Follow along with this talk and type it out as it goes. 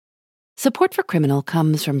Support for Criminal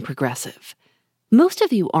comes from Progressive. Most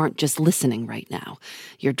of you aren't just listening right now.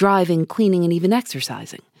 You're driving, cleaning, and even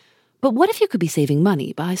exercising. But what if you could be saving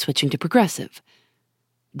money by switching to Progressive?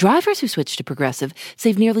 Drivers who switch to Progressive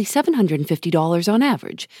save nearly $750 on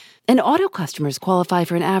average, and auto customers qualify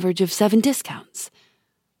for an average of 7 discounts.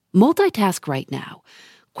 Multitask right now.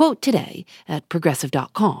 Quote today at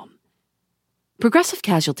Progressive.com. Progressive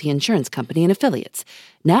Casualty Insurance Company and Affiliates.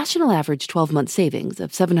 National average 12-month savings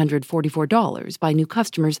of $744 by new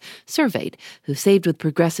customers surveyed who saved with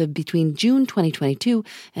Progressive between June 2022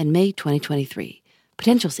 and May 2023.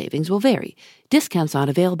 Potential savings will vary. Discounts not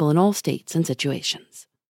available in all states and situations.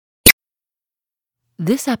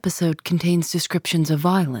 This episode contains descriptions of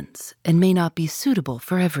violence and may not be suitable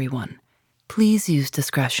for everyone. Please use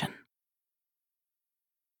discretion.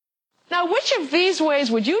 Now, which of these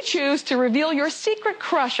ways would you choose to reveal your secret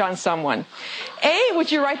crush on someone? A,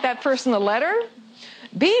 would you write that person a letter?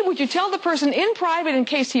 B, would you tell the person in private in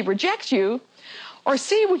case he rejects you? Or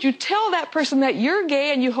C, would you tell that person that you're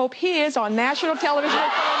gay and you hope he is on national television?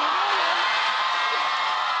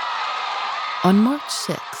 On March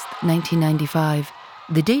 6, 1995,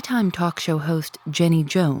 the daytime talk show host Jenny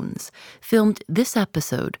Jones filmed this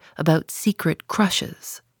episode about secret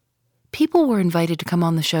crushes. People were invited to come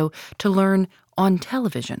on the show to learn, on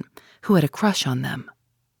television, who had a crush on them.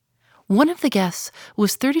 One of the guests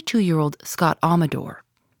was 32-year-old Scott Amador.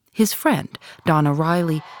 His friend, Donna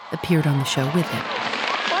Riley, appeared on the show with him.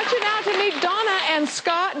 I want you now to meet Donna and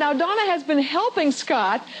Scott. Now, Donna has been helping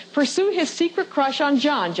Scott pursue his secret crush on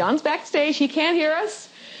John. John's backstage. He can't hear us.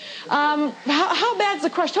 How bad's the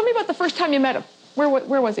crush? Tell me about the first time you met him.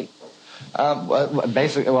 Where was he?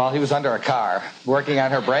 Basically, he was under a car, working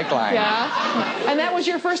on her brake line. Yeah. And that was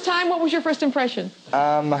your first time? What was your first impression?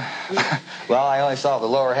 Well, I only saw the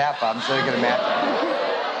lower half of him, so you can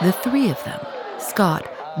imagine. The three of them, Scott,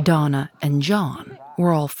 Donna, and John,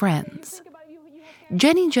 were all friends.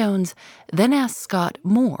 Jenny Jones then asked Scott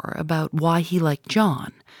more about why he liked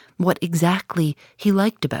John, what exactly he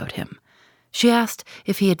liked about him. She asked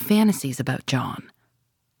if he had fantasies about John.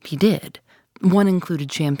 He did. One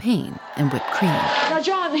included champagne and whipped cream. Now,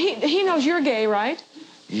 John, he knows you're gay, right?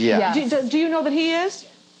 Yeah. Do you know that he is?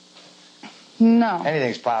 No.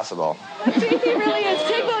 Anything's possible. Let's see if he really is.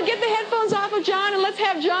 Get the headphones off of John and let's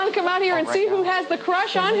have John come out here and see who has the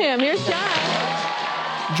crush on him. Here's John.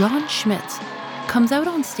 John Schmitz comes out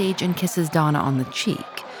on stage and kisses Donna on the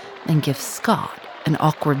cheek and gives Scott an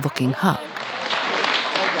awkward-looking hug.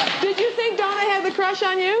 Did you think Donna had the crush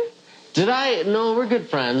on you? Did I? No, we're good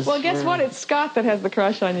friends. Well, guess what? It's Scott that has the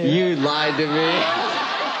crush on you. You lied to me.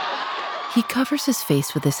 He covers his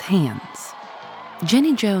face with his hands.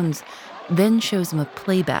 Jenny Jones then shows him a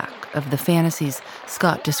playback of the fantasies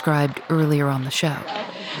Scott described earlier on the show.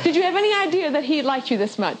 Did you have any idea that he liked you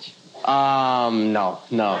this much? No, I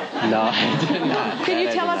did not. Can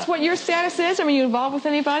you tell us what your status is? Are you involved with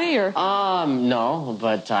anybody, or? No,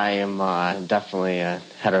 but I am definitely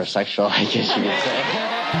heterosexual, I guess you could say.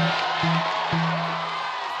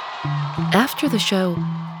 After the show,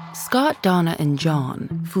 Scott, Donna, and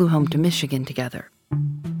John flew home to Michigan together.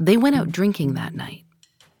 They went out drinking that night.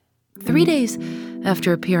 3 days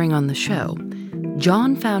after appearing on the show,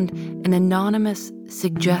 John found an anonymous,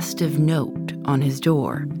 suggestive note on his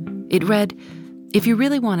door. It read, "If you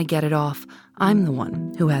really want to get it off, I'm the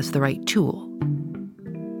one who has the right tool."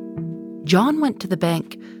 John went to the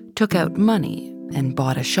bank, took out money, and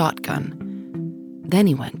bought a shotgun. Then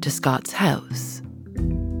he went to Scott's house.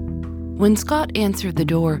 When Scott answered the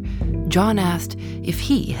door, John asked if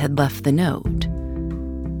he had left the note.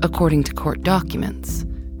 According to court documents,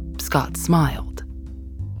 Scott smiled.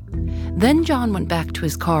 Then John went back to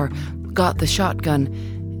his car, got the shotgun,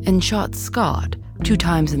 and shot Scott 2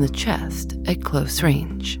 times in the chest at close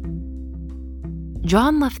range.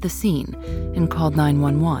 John left the scene and called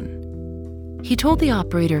 911. He told the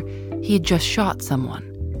operator he had just shot someone.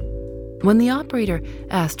 When the operator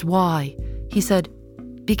asked why, he said,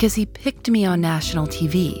 "Because he picked me on national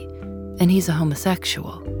TV, and he's a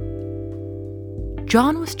homosexual."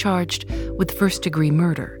 John was charged with first-degree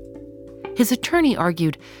murder. His attorney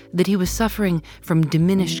argued that he was suffering from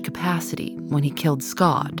diminished capacity when he killed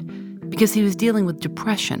Scott because he was dealing with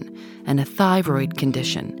depression and a thyroid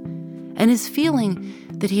condition, and his feeling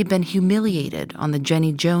that he had been humiliated on the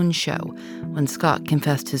Jenny Jones show when Scott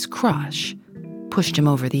confessed his crush pushed him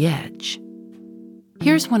over the edge.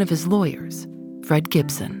 Here's one of his lawyers, Fred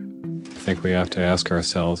Gibson. I think we have to ask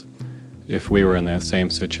ourselves, if we were in that same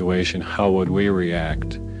situation, how would we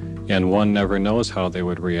react? And one never knows how they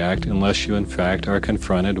would react unless you, in fact, are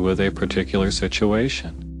confronted with a particular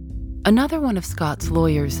situation. Another one of Scott's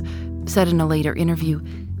lawyers said in a later interview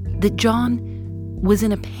that John was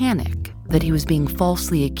in a panic that he was being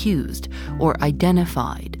falsely accused or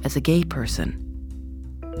identified as a gay person.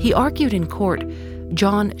 He argued in court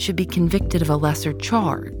John should be convicted of a lesser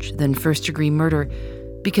charge than first-degree murder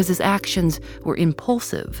because his actions were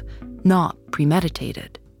impulsive, not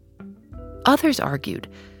premeditated. Others argued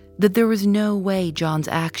that there was no way John's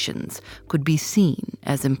actions could be seen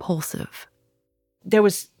as impulsive. There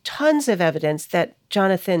was tons of evidence that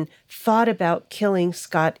Jonathan thought about killing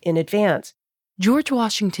Scott in advance. George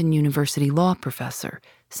Washington University law professor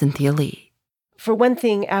Cynthia Lee. For one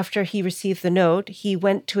thing, after he received the note, he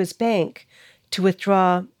went to his bank to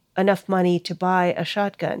withdraw enough money to buy a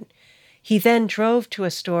shotgun. He then drove to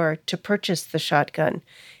a store to purchase the shotgun,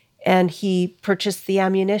 and he purchased the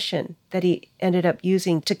ammunition that he ended up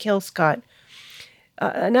using to kill Scott.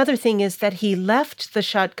 Another thing is that he left the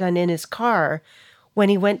shotgun in his car when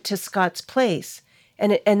he went to Scott's place,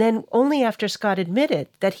 and then only after Scott admitted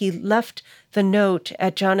that he left the note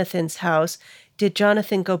at Jonathan's house did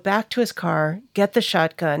Jonathan go back to his car, get the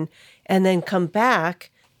shotgun, and then come back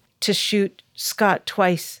to shoot Scott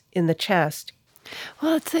twice in the chest.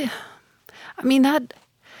 Well,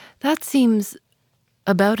 that seems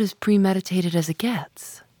about as premeditated as it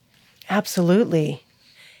gets. Absolutely.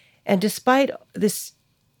 And despite this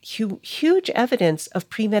huge evidence of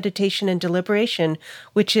premeditation and deliberation,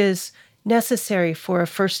 which is necessary for a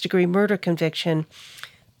first-degree murder conviction,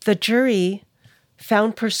 the jury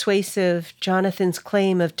found persuasive Jonathan's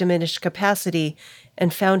claim of diminished capacity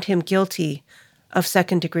and found him guilty of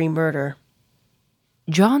second-degree murder.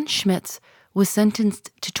 John Schmitz was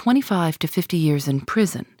sentenced to 25 to 50 years in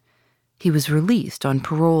prison. He was released on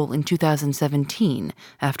parole in 2017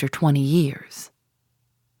 after 20 years.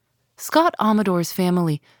 Scott Amador's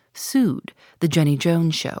family sued The Jenny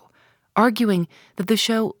Jones Show, arguing that the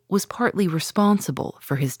show was partly responsible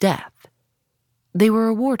for his death. They were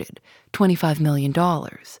awarded $25 million,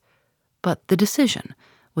 but the decision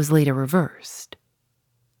was later reversed.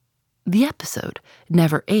 The episode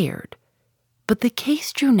never aired, but the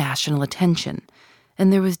case drew national attention,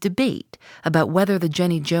 and there was debate about whether The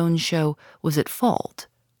Jenny Jones Show was at fault.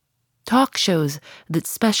 Talk shows that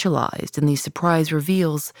specialized in these surprise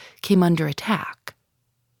reveals came under attack.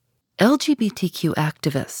 LGBTQ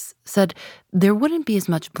activists said there wouldn't be as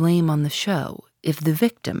much blame on the show if the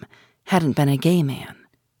victim hadn't been a gay man.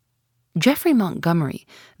 Jeffrey Montgomery,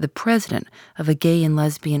 the president of a gay and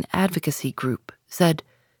lesbian advocacy group, said,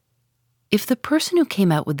 "If the person who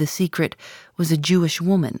came out with the secret was a Jewish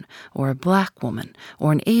woman or a black woman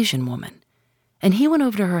or an Asian woman, and he went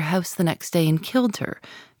over to her house the next day and killed her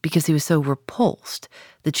because he was so repulsed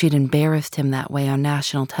that she'd embarrassed him that way on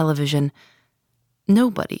national television,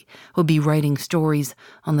 nobody would be writing stories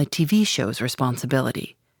on the TV show's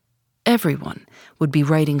responsibility. Everyone would be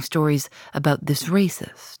writing stories about this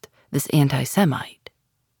racist, this anti-Semite."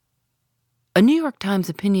 A New York Times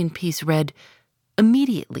opinion piece read,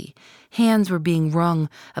 "Immediately, hands were being wrung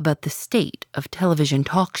about the state of television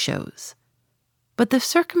talk shows. But the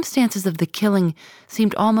circumstances of the killing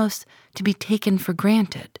seemed almost to be taken for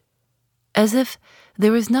granted, as if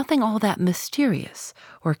there was nothing all that mysterious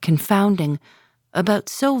or confounding about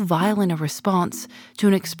so violent a response to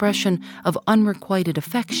an expression of unrequited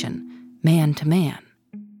affection, man to man."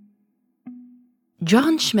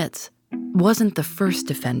 John Schmitz wasn't the first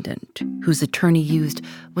defendant whose attorney used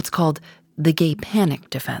what's called the gay panic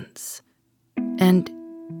defense. And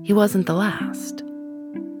he wasn't the last.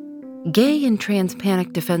 Gay and trans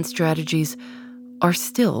panic defense strategies are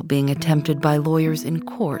still being attempted by lawyers in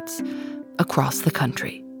courts across the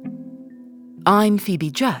country. I'm Phoebe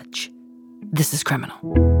Judge. This is Criminal.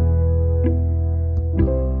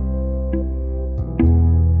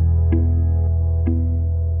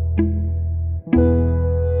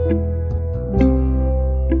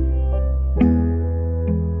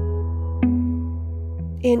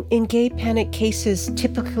 In gay panic cases,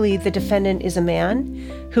 typically the defendant is a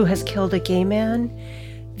man who has killed a gay man.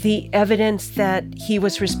 The evidence that he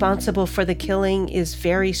was responsible for the killing is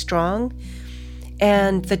very strong,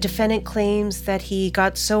 and the defendant claims that he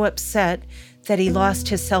got so upset that he lost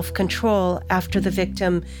his self-control after the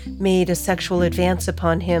victim made a sexual advance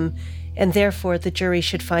upon him, and therefore the jury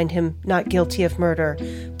should find him not guilty of murder,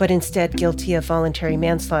 but instead guilty of voluntary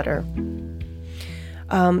manslaughter.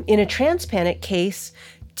 In a trans panic case,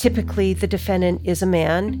 typically the defendant is a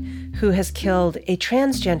man who has killed a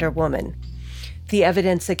transgender woman. The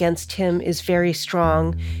evidence against him is very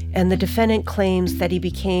strong, and the defendant claims that he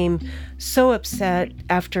became so upset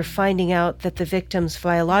after finding out that the victim's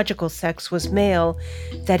biological sex was male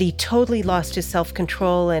that he totally lost his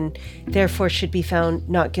self-control and therefore should be found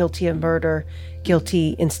not guilty of murder,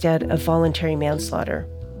 guilty instead of voluntary manslaughter.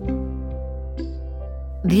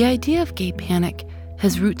 The idea of gay panic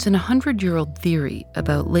has roots in a 100-year-old theory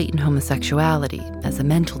about latent homosexuality as a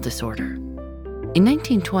mental disorder. In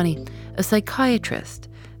 1920, a psychiatrist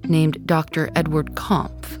named Dr. Edward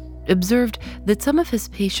Kampf observed that some of his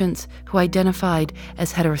patients who identified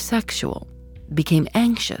as heterosexual became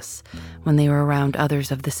anxious when they were around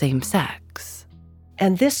others of the same sex.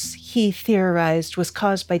 And this, he theorized, was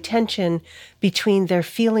caused by tension between their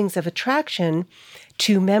feelings of attraction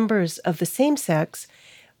to members of the same sex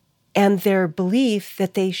and their belief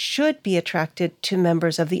that they should be attracted to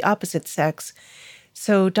members of the opposite sex.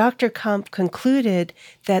 So Dr. Kampf concluded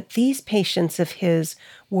that these patients of his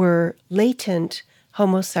were latent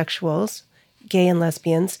homosexuals, gay and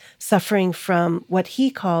lesbians, suffering from what he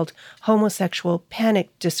called homosexual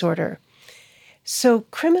panic disorder. So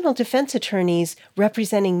criminal defense attorneys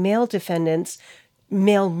representing male defendants,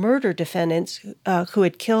 male murder defendants who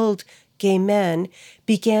had killed gay men,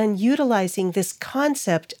 began utilizing this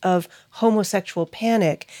concept of homosexual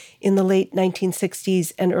panic in the late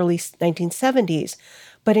 1960s and early 1970s.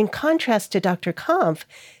 But in contrast to Dr. Kampf,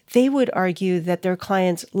 they would argue that their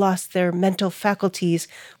clients lost their mental faculties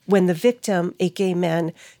when the victim, a gay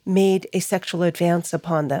man, made a sexual advance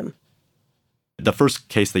upon them. The first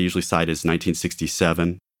case they usually cite is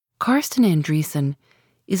 1967. Karsten Andreessen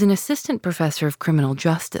is an assistant professor of criminal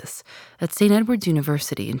justice at St. Edward's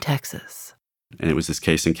University in Texas. And it was this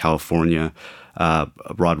case in California,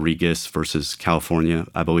 Rodriguez versus California,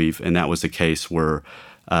 I believe. And that was a case where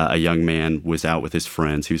a young man was out with his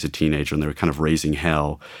friends. He was a teenager, and they were kind of raising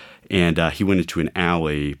hell. And he went into an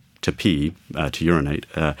alley to pee, to urinate.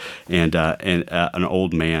 And an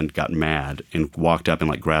old man got mad and walked up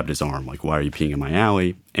and grabbed his arm, why are you peeing in my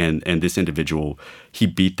alley? And this individual, he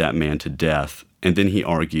beat that man to death. And then he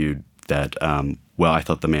argued that, I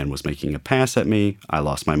thought the man was making a pass at me. I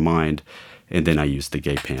lost my mind. And then I used the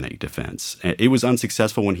gay panic defense. It was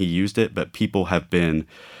unsuccessful when he used it, but people have been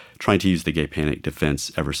trying to use the gay panic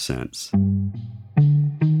defense ever since.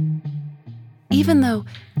 Even though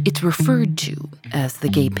it's referred to as the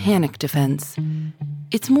gay panic defense,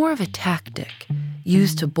 it's more of a tactic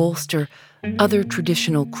used to bolster other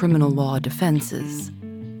traditional criminal law defenses.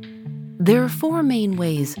 There are 4 main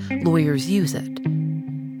ways lawyers use it.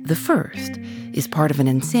 The first is part of an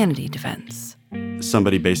insanity defense.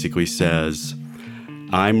 Somebody basically says,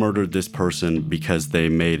 I murdered this person because they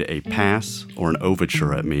made a pass or an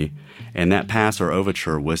overture at me, and that pass or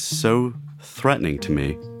overture was so threatening to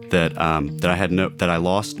me that I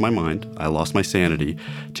lost my mind, I lost my sanity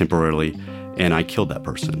temporarily, and I killed that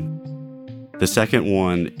person. The second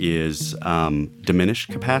one is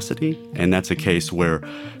diminished capacity, and that's a case where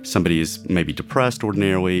somebody is maybe depressed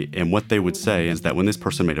ordinarily, and what they would say is that when this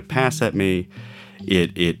person made a pass at me,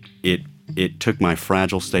 it took my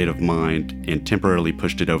fragile state of mind and temporarily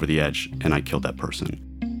pushed it over the edge, and I killed that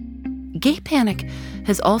person. Gay panic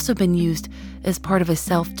has also been used as part of a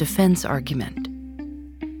self-defense argument.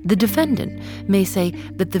 The defendant may say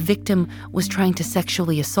that the victim was trying to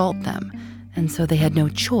sexually assault them, and so they had no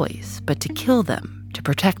choice but to kill them to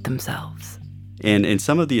protect themselves. And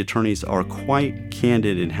some of the attorneys are quite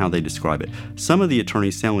candid in how they describe it. Some of the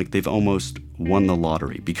attorneys sound like they've almost won the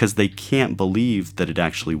lottery because they can't believe that it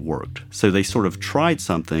actually worked. So they sort of tried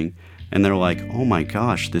something, and they're like, oh my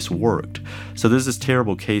gosh, this worked. So there's this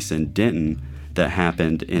terrible case in Denton that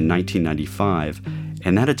happened in 1995,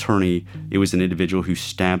 and that attorney, it was an individual who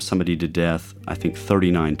stabbed somebody to death, I think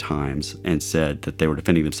 39 times, and said that they were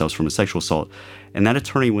defending themselves from a sexual assault. And that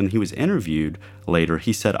attorney, when he was interviewed later,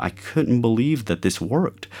 he said, I couldn't believe that this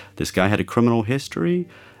worked. This guy had a criminal history.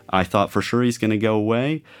 I thought for sure he's going to go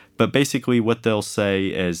away. But basically what they'll say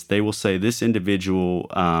is they will say this individual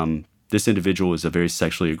is a very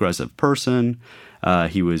sexually aggressive person.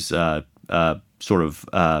 He was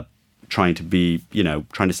trying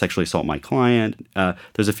to sexually assault my client.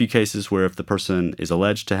 There's a few cases where if the person is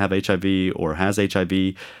alleged to have HIV or has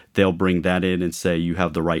HIV, they'll bring that in and say you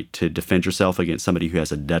have the right to defend yourself against somebody who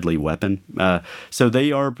has a deadly weapon. So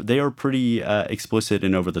they are pretty explicit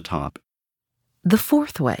and over the top. The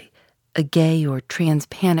fourth way a gay or trans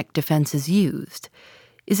panic defense is used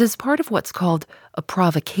is as part of what's called a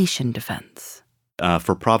provocation defense.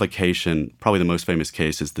 For provocation, probably the most famous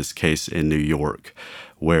case is this case in New York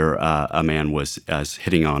where a man was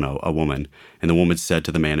hitting on a woman, and the woman said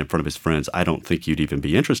to the man in front of his friends, I don't think you'd even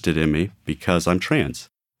be interested in me because I'm trans.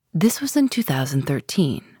 This was in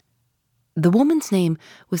 2013. The woman's name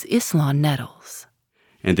was Islan Nettles.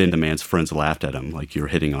 And then the man's friends laughed at him, like, you're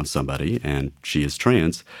hitting on somebody, and she is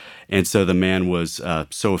trans. And so the man was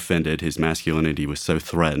so offended, his masculinity was so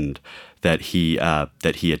threatened that he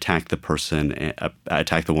attacked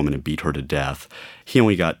the woman and beat her to death. He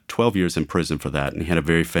only got 12 years in prison for that, and he had a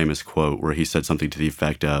very famous quote where he said something to the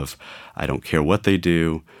effect of, "I don't care what they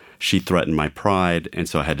do. She threatened my pride, and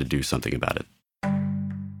so I had to do something about it."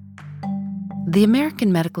 The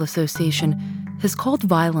American Medical Association has called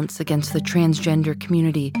violence against the transgender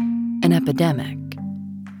community an epidemic.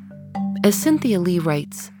 As Cynthia Lee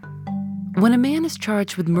writes, when a man is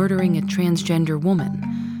charged with murdering a transgender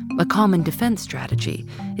woman, a common defense strategy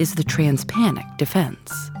is the trans panic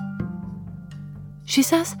defense. She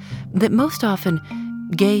says that most often,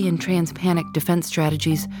 gay and trans panic defense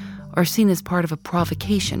strategies are seen as part of a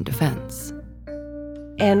provocation defense.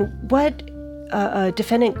 And what a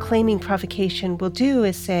defendant claiming provocation will do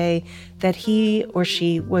is say that he or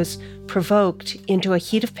she was provoked into a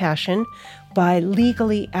heat of passion by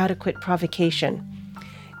legally adequate provocation.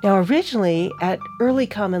 Now, originally, at early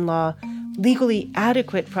common law, legally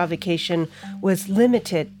adequate provocation was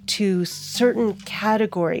limited to certain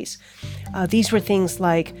categories. These were things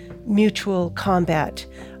like mutual combat,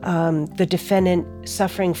 the defendant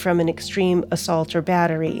suffering from an extreme assault or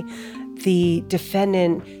battery, the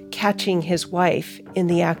defendant catching his wife in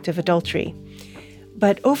the act of adultery.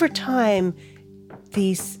 But over time,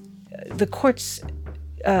 the courts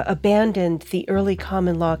abandoned the early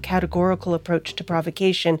common law categorical approach to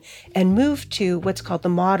provocation and moved to what's called the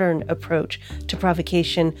modern approach to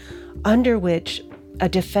provocation, under which a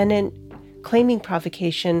defendant claiming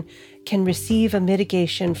provocation can receive a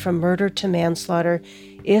mitigation from murder to manslaughter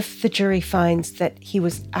if the jury finds that he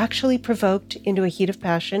was actually provoked into a heat of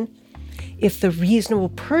passion, if the reasonable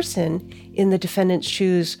person in the defendant's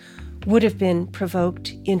shoes would have been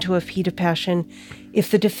provoked into a heat of passion, if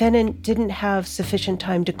the defendant didn't have sufficient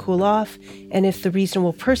time to cool off, and if the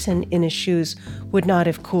reasonable person in his shoes would not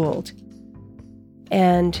have cooled.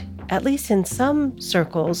 And at least in some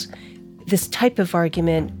circles, this type of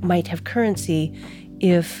argument might have currency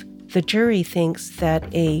if the jury thinks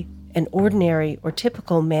that an ordinary or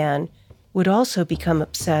typical man would also become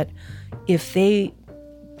upset if they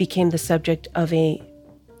became the subject of a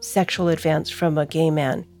sexual advance from a gay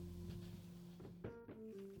man.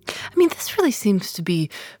 I mean, this really seems to be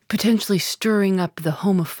potentially stirring up the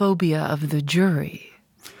homophobia of the jury.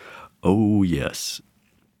 Oh, yes.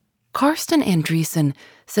 Karsten Andreessen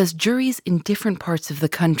says juries in different parts of the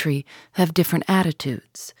country have different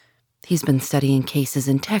attitudes. He's been studying cases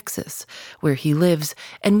in Texas, where he lives,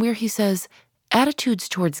 and where he says attitudes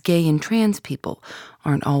towards gay and trans people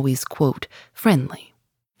aren't always, quote, friendly.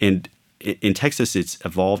 And in Texas, it's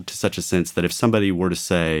evolved to such a sense that if somebody were to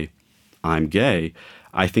say, I'm gay,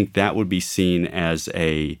 I think that would be seen as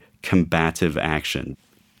a combative action.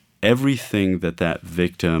 Everything that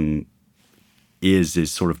victim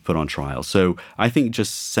is sort of put on trial. So I think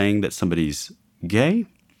just saying that somebody's gay,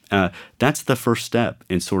 that's the first step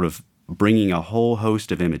in sort of bringing a whole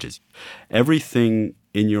host of images. Everything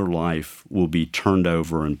in your life will be turned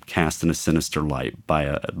over and cast in a sinister light by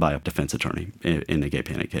a defense attorney in a gay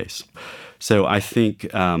panic case. So I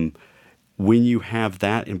think when you have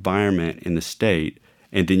that environment in the state,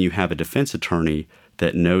 and then you have a defense attorney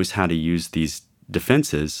that knows how to use these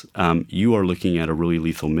defenses, you are looking at a really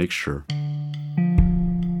lethal mixture.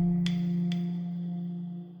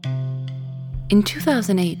 In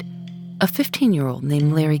 2008, a 15-year-old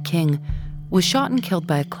named Larry King was shot and killed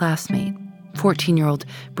by a classmate, 14-year-old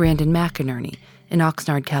Brandon McInerney, in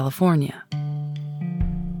Oxnard, California.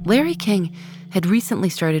 Larry King had recently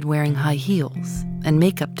started wearing high heels and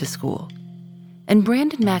makeup to school, and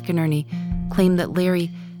Brandon McInerney claimed that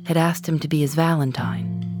Larry had asked him to be his Valentine.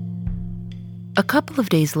 A couple of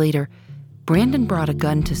days later, Brandon brought a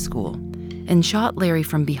gun to school and shot Larry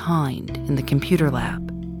from behind in the computer lab.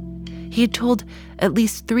 He had told at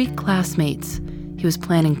least 3 classmates he was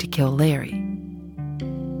planning to kill Larry.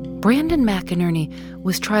 Brandon McInerney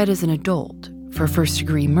was tried as an adult for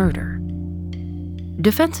first-degree murder.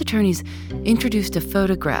 Defense attorneys introduced a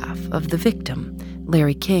photograph of the victim,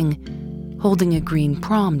 Larry King, holding a green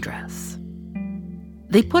prom dress.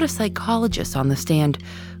 They put a psychologist on the stand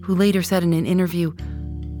who later said in an interview,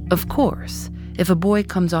 "Of course, if a boy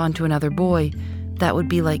comes on to another boy, that would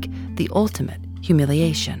be like the ultimate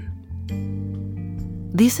humiliation."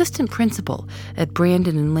 The assistant principal at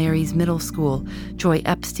Brandon and Larry's middle school, Joy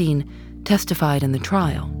Epstein, testified in the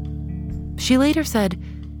trial. She later said,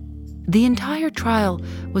 "The entire trial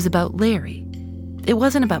was about Larry. It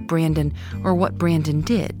wasn't about Brandon or what Brandon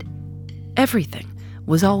did. Everything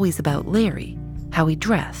was always about Larry, how he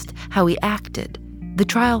dressed, how he acted, The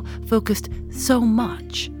trial focused so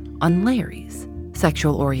much on Larry's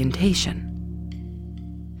sexual orientation.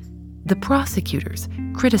 The prosecutors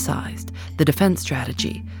criticized the defense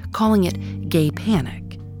strategy, calling it gay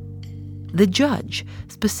panic. The judge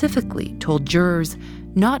specifically told jurors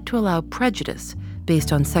not to allow prejudice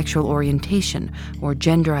based on sexual orientation or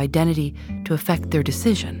gender identity to affect their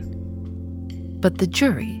decision. But the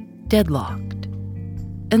jury deadlocked.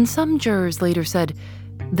 And some jurors later said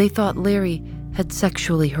they thought Larry had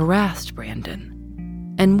sexually harassed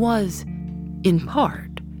Brandon and was, in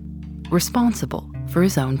part, responsible for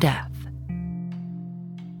his own death.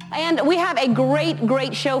 And we have a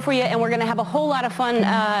great show for you, and we're going to have a whole lot of fun.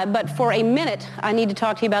 But for a minute, I need to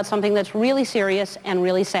talk to you about something that's really serious and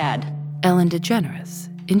really sad. Ellen DeGeneres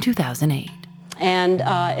in 2008. And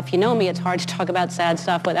if you know me, it's hard to talk about sad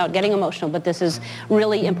stuff without getting emotional, but this is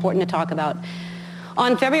really important to talk about.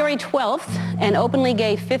 On February 12th, an openly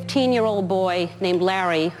gay 15-year-old boy named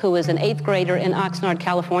Larry, who was an 8th grader in Oxnard,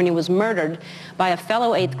 California, was murdered by a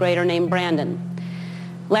fellow 8th grader named Brandon.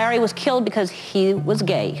 Larry was killed because he was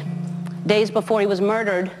gay. Days before he was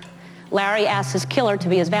murdered, Larry asked his killer to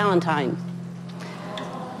be his Valentine.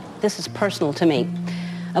 This is personal to me.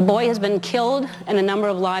 A boy has been killed and a number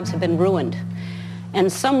of lives have been ruined. And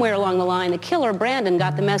somewhere along the line, the killer, Brandon,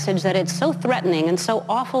 got the message that it's so threatening and so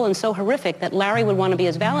awful and so horrific that Larry would want to be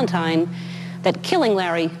his Valentine, that killing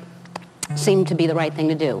Larry seemed to be the right thing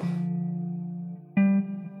to do.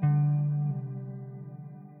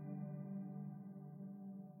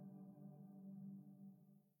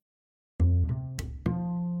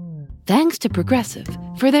 Thanks to Progressive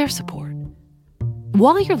for their support.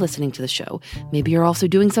 While you're listening to the show, maybe you're also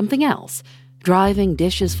doing something else. Driving,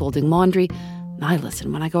 dishes, folding laundry. I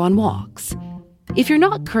listen when I go on walks. If you're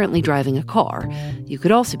not currently driving a car, you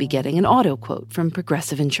could also be getting an auto quote from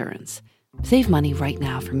Progressive Insurance. Save money right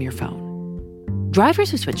now from your phone. Drivers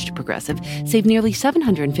who switch to Progressive save nearly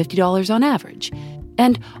 $750 on average.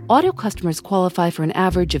 And auto customers qualify for an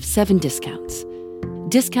average of 7 discounts.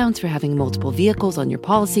 Discounts for having multiple vehicles on your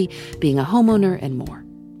policy, being a homeowner, and more.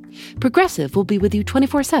 Progressive will be with you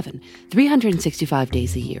 24/7, 365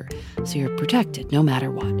 days a year, so you're protected no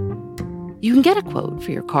matter what. You can get a quote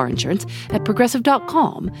for your car insurance at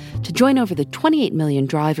Progressive.com to join over the 28 million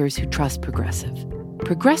drivers who trust Progressive.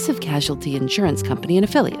 Progressive Casualty Insurance Company and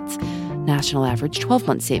Affiliates. National average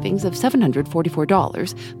 12-month savings of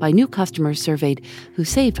 $744 by new customers surveyed who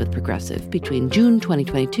saved with Progressive between June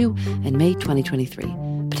 2022 and May 2023.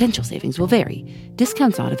 Potential savings will vary.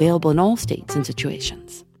 Discounts not available in all states and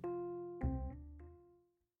situations.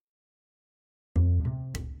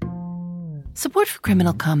 Support for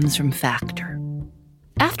Criminal comes from Factor.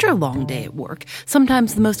 After a long day at work,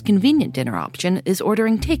 sometimes the most convenient dinner option is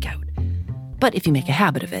ordering takeout. But if you make a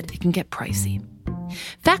habit of it, it can get pricey.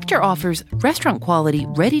 Factor offers restaurant-quality,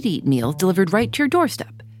 ready-to-eat meals delivered right to your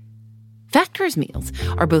doorstep. Factor's meals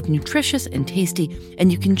are both nutritious and tasty,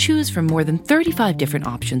 and you can choose from more than 35 different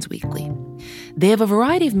options weekly. They have a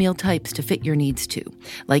variety of meal types to fit your needs too,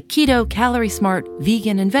 like keto, calorie smart,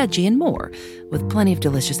 vegan, and veggie, and more, with plenty of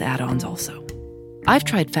delicious add-ons also. I've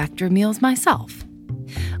tried Factor meals myself.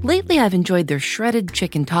 Lately, I've enjoyed their shredded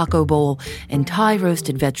chicken taco bowl and Thai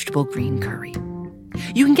roasted vegetable green curry.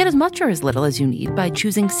 You can get as much or as little as you need by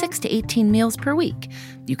choosing 6 to 18 meals per week.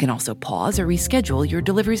 You can also pause or reschedule your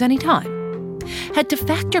deliveries anytime. Head to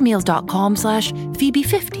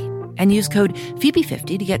factormeals.com/Phoebe50 and use code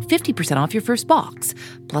Phoebe50 to get 50% off your first box,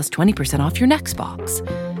 plus 20% off your next box.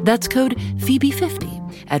 That's code Phoebe50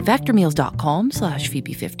 at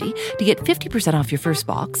factormeals.com/Phoebe50 to get 50% off your first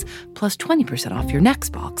box, plus 20% off your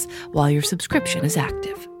next box while your subscription is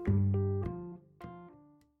active.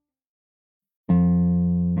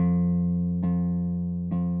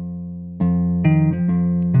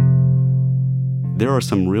 There are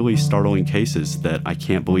some really startling cases that I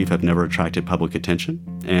can't believe have never attracted public attention,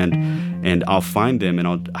 and I'll find them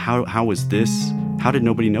and how was this? How did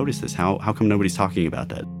nobody notice this? How come nobody's talking about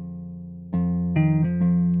that?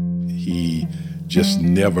 He just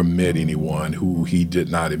never met anyone who he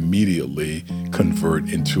did not immediately convert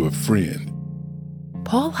into a friend.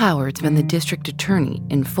 Paul Howard's been the district attorney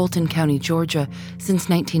in Fulton County, Georgia, since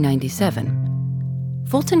 1997.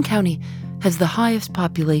 Fulton County has the highest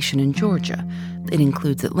population in Georgia. It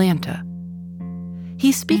includes Atlanta.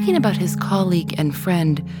 He's speaking about his colleague and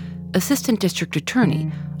friend, Assistant District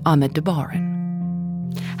Attorney Ahmed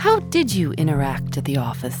Dabaran. How did you interact at the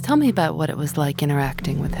office? Tell me about what it was like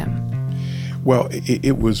interacting with him. Well,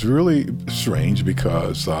 it was really strange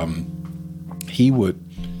because he would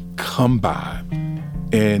come by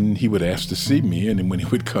and he would ask to see me. And then when he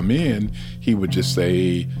would come in, he would just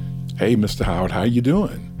say, "Hey, Mr. Howard, how you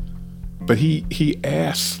doing?" But he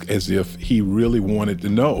asked as if he really wanted to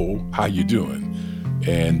know how you doing.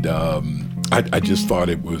 And I just thought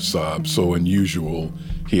it was so unusual.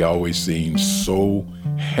 He always seemed so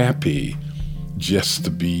happy just to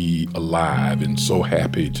be alive and so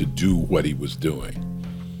happy to do what he was doing.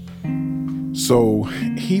 So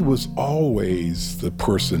he was always the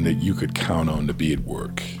person that you could count on to be at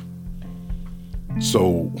work.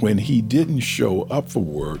 So when he didn't show up for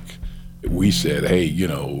work, we said, hey,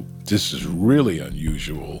 this is really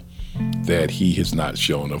unusual that he has not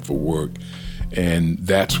shown up for work. And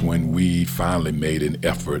that's when we finally made an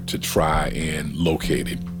effort to try and locate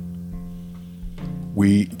him.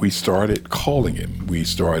 We started calling him. We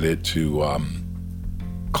started to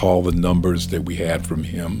call the numbers that we had from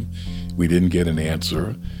him. We didn't get an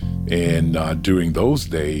answer. And during those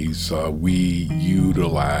days, we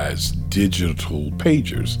utilized digital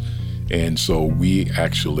pagers. And so we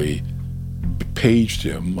actually paged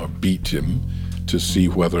him or beat him to see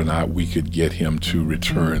whether or not we could get him to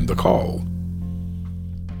return the call.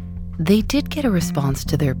 They did get a response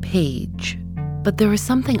to their page, but there was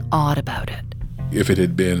something odd about it. If it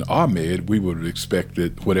had been Ahmed, we would have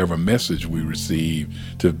expected whatever message we received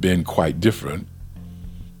to have been quite different.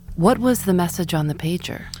 What was the message on the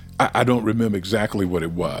pager? I don't remember exactly what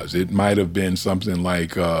it was. It might have been something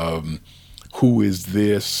like, who is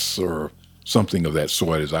this, or something of that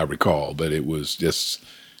sort, as I recall. But it was just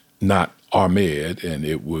not Ahmed, and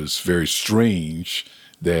it was very strange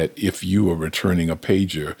that if you were returning a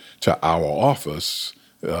pager to our office,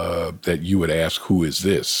 that you would ask, who is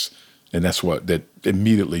this? And that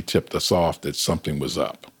immediately tipped us off that something was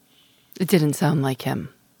up. It didn't sound like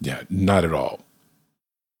him. Yeah, not at all.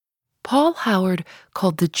 Paul Howard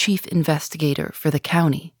called the chief investigator for the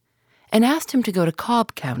county and asked him to go to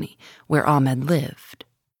Cobb County, where Ahmed lived.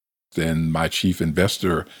 Then my chief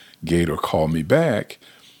investigator called me back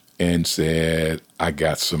and said, I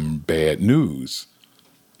got some bad news.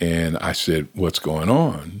 And I said, what's going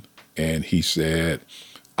on? And he said,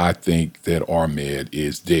 I think that Ahmed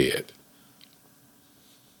is dead.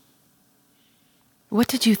 What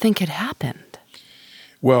did you think had happened?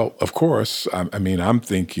 Well, of course, I'm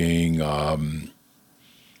thinking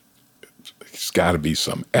it's got to be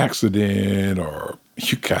some accident or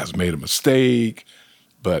you guys made a mistake,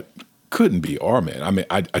 but couldn't be Ahmed.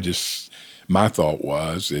 My thought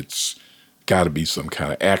was it's got to be some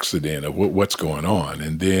kind of accident of what's going on.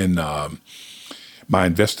 And then my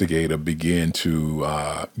investigator began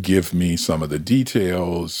to give me some of the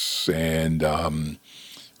details, and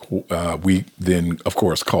we then, of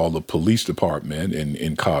course, called the police department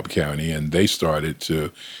in Cobb County, and they started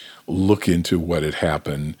to look into what had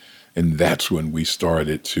happened. And that's when we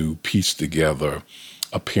started to piece together,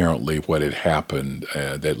 apparently, what had happened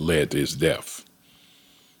that led to his death.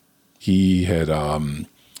 He had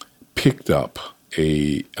picked up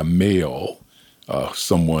a male,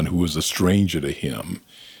 someone who was a stranger to him,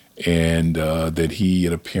 and that he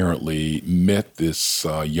had apparently met this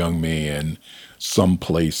young man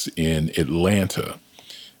someplace in Atlanta.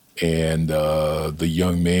 And the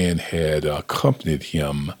young man had accompanied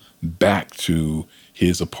him back to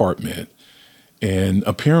his apartment. And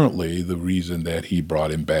apparently the reason that he brought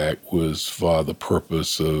him back was for the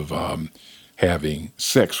purpose of having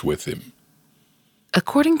sex with him.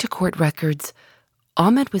 According to court records,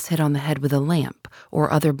 Ahmed was hit on the head with a lamp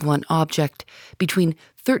or other blunt object between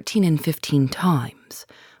 13 and 15 times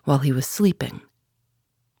while he was sleeping.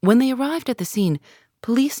 When they arrived at the scene,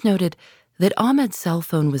 police noted that Ahmed's cell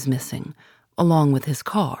phone was missing, along with his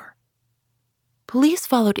car. Police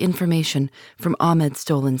followed information from Ahmed's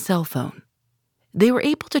stolen cell phone. They were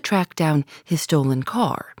able to track down his stolen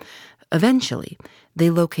car. Eventually, they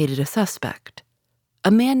located a suspect,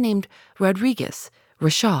 a man named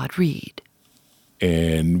Rashad Reed.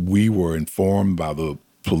 And we were informed by the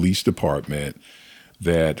police department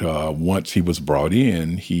that once he was brought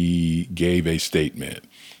in, he gave a statement.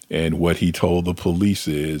 And what he told the police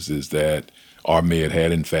is that Ahmed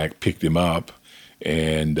had, in fact, picked him up,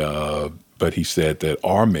 and but he said that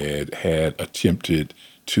Ahmed had attempted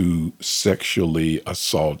to sexually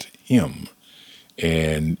assault him.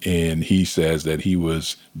 And he says that he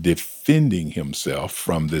was defending himself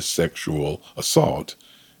from this sexual assault,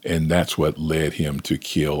 and that's what led him to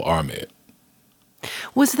kill Ahmed.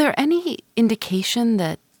 Was there any indication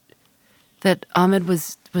that Ahmed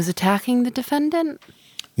was attacking the defendant?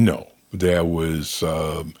 No, there was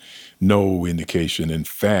no indication. In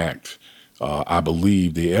fact, I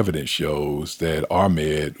believe the evidence shows that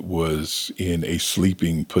Ahmed was in a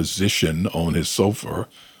sleeping position on his sofa,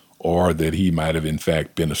 or that he might have in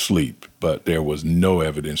fact been asleep, but there was no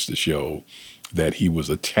evidence to show that he was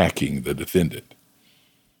attacking the defendant.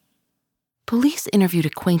 Police interviewed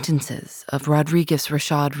acquaintances of Rodriguez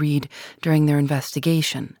Rashad Reed during their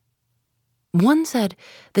investigation. One said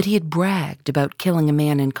that he had bragged about killing a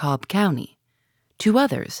man in Cobb County. 2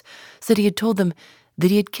 others said he had told them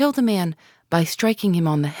that he had killed a man by striking him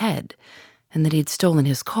on the head and that he had stolen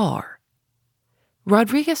his car.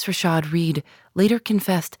 Rodriguez Rashad Reed later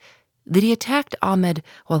confessed that he attacked Ahmed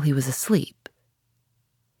while he was asleep.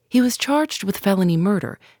 He was charged with felony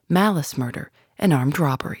murder, malice murder, and armed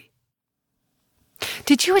robbery.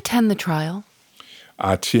 Did you attend the trial?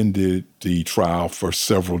 I attended the trial for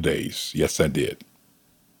several days. Yes, I did.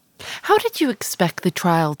 How did you expect the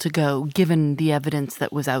trial to go, given the evidence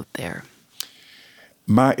that was out there?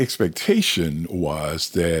 My expectation was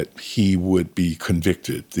that he would be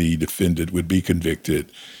convicted. The defendant would be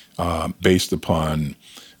convicted based upon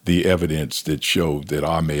the evidence that showed that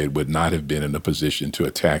Ahmed would not have been in a position to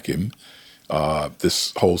attack him.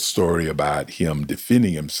 This whole story about him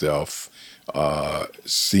defending himself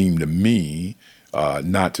seemed to me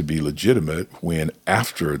not to be legitimate when,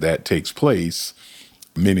 after that takes place,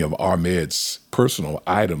 many of Ahmed's personal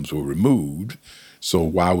items were removed. So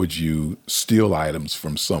why would you steal items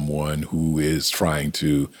from someone who is trying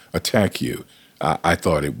to attack you? I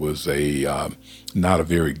thought it was not a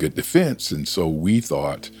very good defense, and so we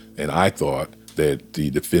thought, and I thought, that the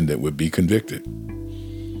defendant would be convicted.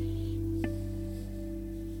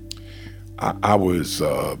 I was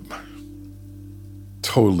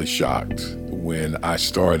totally shocked when I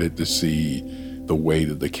started to see the way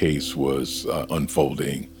that the case was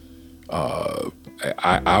unfolding.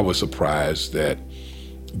 I was surprised that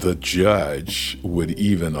the judge would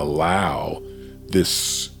even allow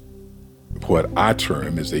this, what I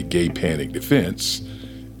term as a gay panic defense,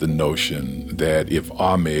 the notion that if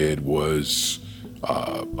Ahmed was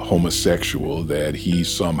homosexual, that he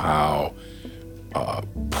somehow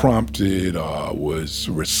prompted or was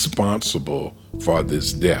responsible for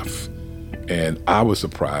this death. And I was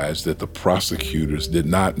surprised that the prosecutors did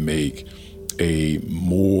not make a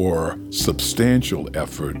more substantial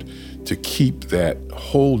effort to keep that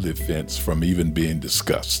whole defense from even being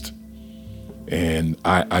discussed. And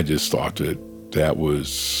I just thought that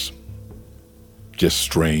was just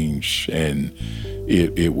strange, and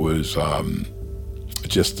it was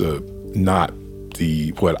just not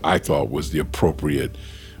what I thought was the appropriate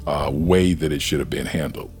way that it should have been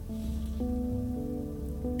handled.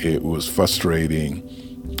 It was frustrating,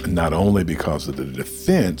 not only because of the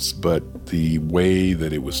defense, but the way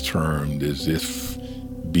that it was termed, as if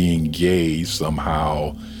being gay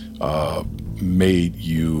somehow made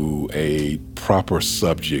you a proper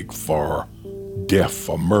subject for death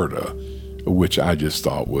or murder, which I just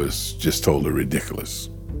thought was just totally ridiculous.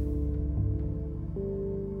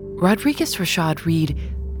 Rodriguez Rashad Reed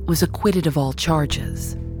was acquitted of all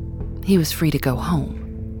charges. He was free to go home.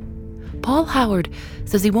 Paul Howard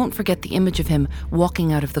says he won't forget the image of him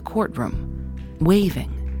walking out of the courtroom,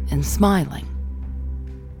 waving and smiling.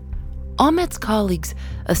 Ahmed's colleagues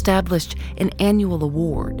established an annual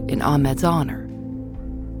award in Ahmed's honor.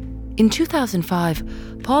 In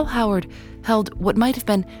 2005, Paul Howard held what might have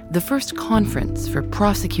been the first conference for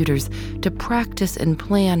prosecutors to practice and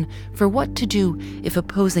plan for what to do if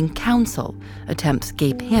opposing counsel attempts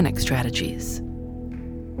gay panic strategies.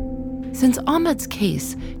 Since Ahmed's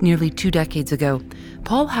case nearly 2 decades ago,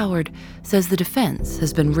 Paul Howard says the defense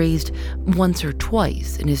has been raised once or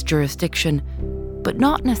twice in his jurisdiction, but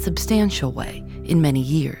not in a substantial way in many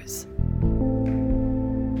years.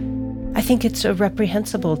 I think it's a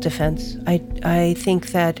reprehensible defense. I think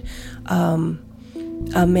that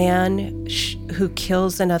a man who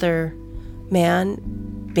kills another man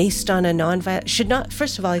based on a nonviolent should not.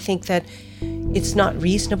 First of all, I think that it's not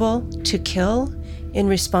reasonable to kill in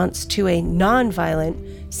response to a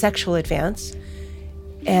nonviolent sexual advance,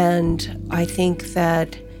 and I think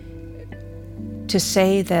that to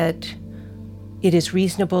say that it is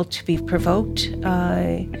reasonable to be provoked.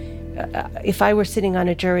 If I were sitting on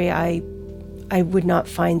a jury, I would not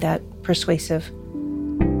find that persuasive.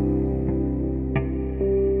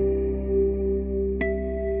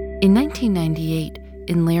 In 1998,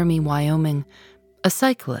 in Laramie, Wyoming, a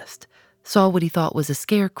cyclist saw what he thought was a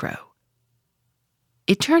scarecrow.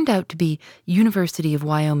 It turned out to be University of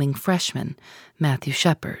Wyoming freshman Matthew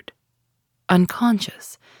Shepard,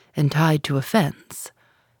 unconscious and tied to a fence,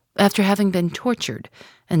 after having been tortured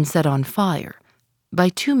and set on fire by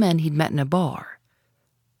 2 men he'd met in a bar.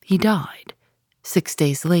 He died 6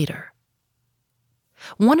 days later.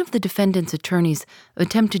 One of the defendant's attorneys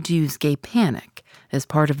attempted to use gay panic as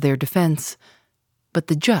part of their defense, but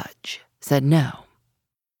the judge said no.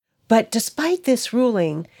 But despite this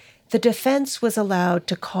ruling, the defense was allowed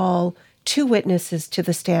to call 2 witnesses to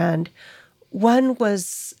the stand, One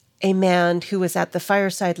was a man who was at the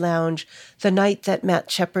Fireside Lounge the night that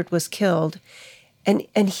Matt Shepard was killed.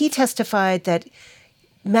 And he testified that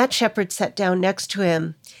Matt Shepard sat down next to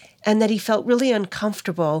him and that he felt really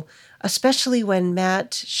uncomfortable, especially when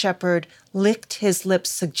Matt Shepard licked his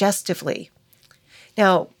lips suggestively.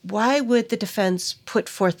 Now, why would the defense put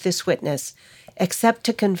forth this witness except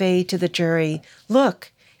to convey to the jury,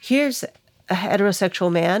 look, here's a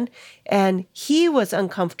heterosexual man, and he was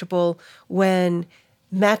uncomfortable when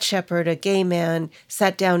Matt Shepard, a gay man,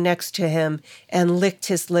 sat down next to him and licked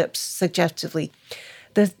his lips suggestively.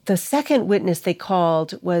 The second witness they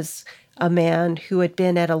called was a man who had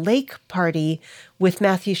been at a lake party with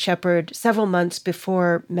Matthew Shepard several months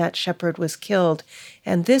before Matt Shepard was killed.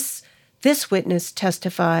 And this witness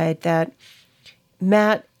testified that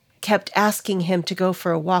Matt kept asking him to go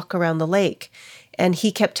for a walk around the lake. And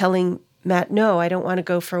he kept telling Matt, no, I don't want to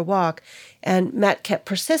go for a walk. And Matt kept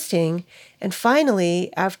persisting. And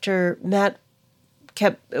finally, after Matt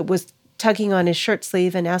was tugging on his shirt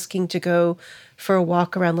sleeve and asking to go for a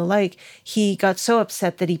walk around the lake, he got so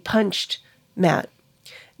upset that he punched Matt.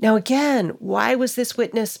 Now again, why was this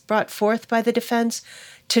witness brought forth by the defense?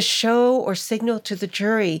 To show or signal to the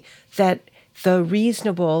jury that the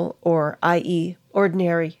reasonable, or i.e.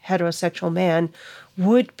 ordinary heterosexual man,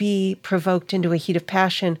 would be provoked into a heat of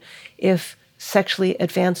passion if sexually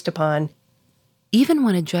advanced upon. Even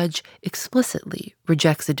when a judge explicitly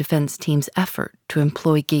rejects a defense team's effort to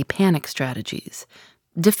employ gay panic strategies,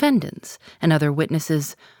 defendants and other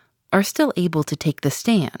witnesses are still able to take the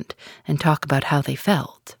stand and talk about how they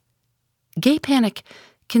felt. Gay panic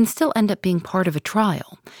can still end up being part of a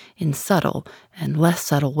trial in subtle and less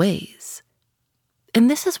subtle ways. And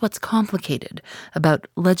this is what's complicated about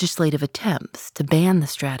legislative attempts to ban the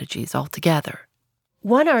strategies altogether.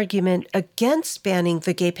 One argument against banning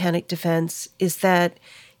the gay panic defense is that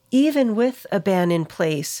even with a ban in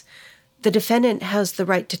place, the defendant has the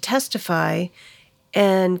right to testify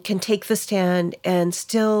and can take the stand and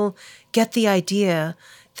still get the idea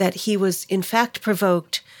that he was in fact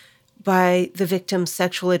provoked by the victim's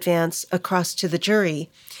sexual advance across to the jury.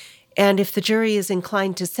 And if the jury is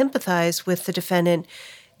inclined to sympathize with the defendant,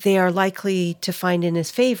 they are likely to find in his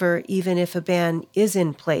favor even if a ban is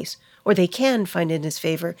in place, or they can find in his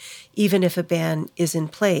favor even if a ban is in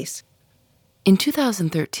place. In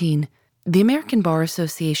 2013, the American Bar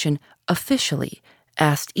Association officially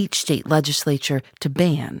asked each state legislature to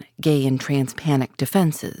ban gay and trans panic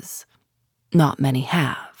defenses. Not many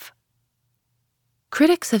have.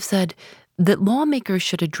 Critics have said that lawmakers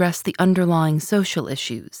should address the underlying social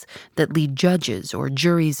issues that lead judges or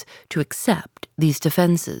juries to accept these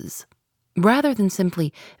defenses, rather than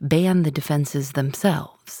simply ban the defenses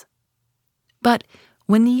themselves. But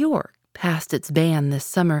when New York passed its ban this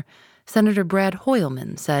summer, Senator Brad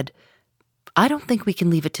Hoylman said, "I don't think we can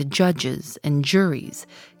leave it to judges and juries,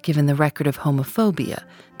 given the record of homophobia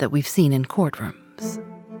that we've seen in courtrooms."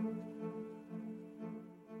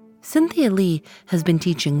 Cynthia Lee has been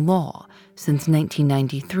teaching law since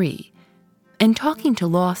 1993 and talking to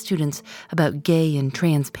law students about gay and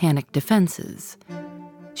trans panic defenses.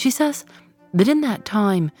 She says that in that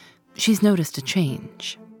time, she's noticed a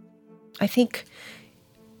change. I think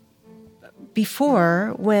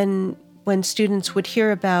before, when students would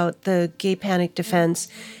hear about the gay panic defense,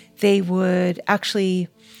 they would actually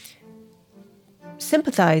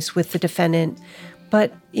sympathize with the defendant.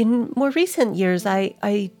 But in more recent years,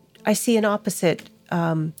 I see an opposite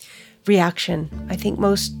reaction. I think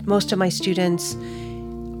most of my students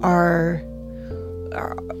are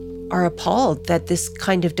appalled that this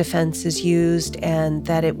kind of defense is used and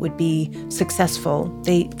that it would be successful.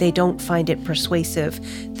 They don't find it persuasive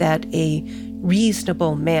that a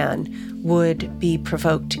reasonable man would be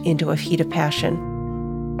provoked into a heat of passion.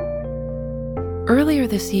 Earlier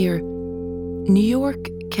this year, New York,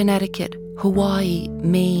 Connecticut, Hawaii,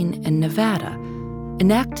 Maine, and Nevada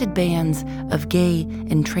enacted bans of gay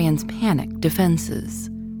and trans panic defenses,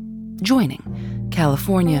 joining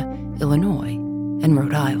California, Illinois, and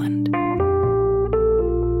Rhode Island.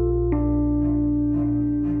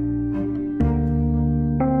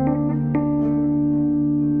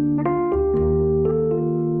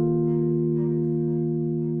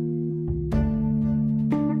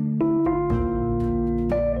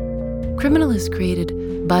 Criminal is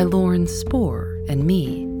created by Lauren Spohr and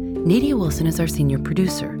me. Nadia Wilson is our senior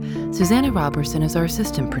producer. Susanna Robertson is our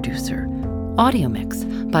assistant producer. Audio mix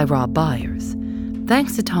by Rob Byers.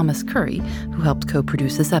 Thanks to Thomas Curry, who helped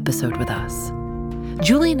co-produce this episode with us.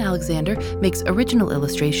 Julian Alexander makes original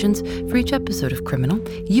illustrations for each episode of Criminal.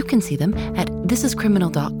 You can see them at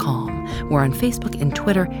thisiscriminal.com. We're on Facebook and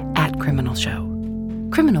Twitter @Criminal Show.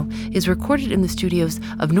 Criminal is recorded in the studios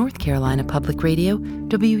of North Carolina Public Radio,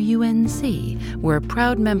 WUNC. We're a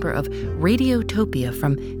proud member of Radiotopia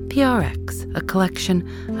from PRX, a collection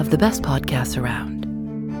of the best podcasts around.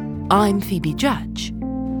 I'm Phoebe Judge.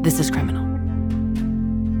 This is Criminal.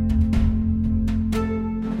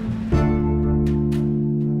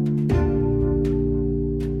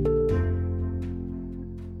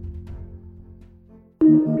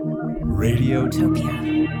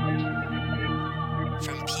 Radiotopia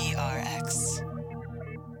from PRX.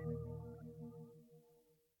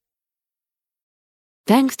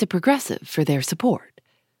 Thanks to Progressive for their support.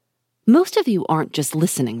 Most of you aren't just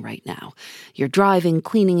listening right now. You're driving,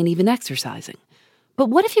 cleaning, and even exercising. But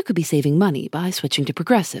what if you could be saving money by switching to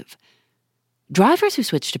Progressive? Drivers who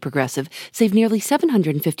switch to Progressive save nearly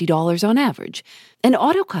 $750 on average, and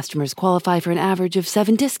auto customers qualify for an average of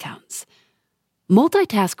 7 discounts.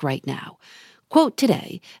 Multitask right now. Quote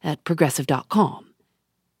today at Progressive.com.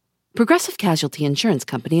 Progressive Casualty Insurance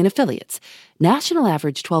Company and Affiliates. National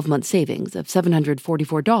average 12-month savings of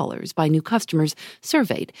 $744 by new customers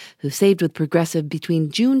surveyed who saved with Progressive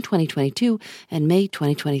between June 2022 and May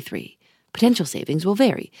 2023. Potential savings will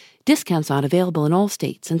vary. Discounts not available in all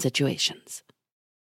states and situations.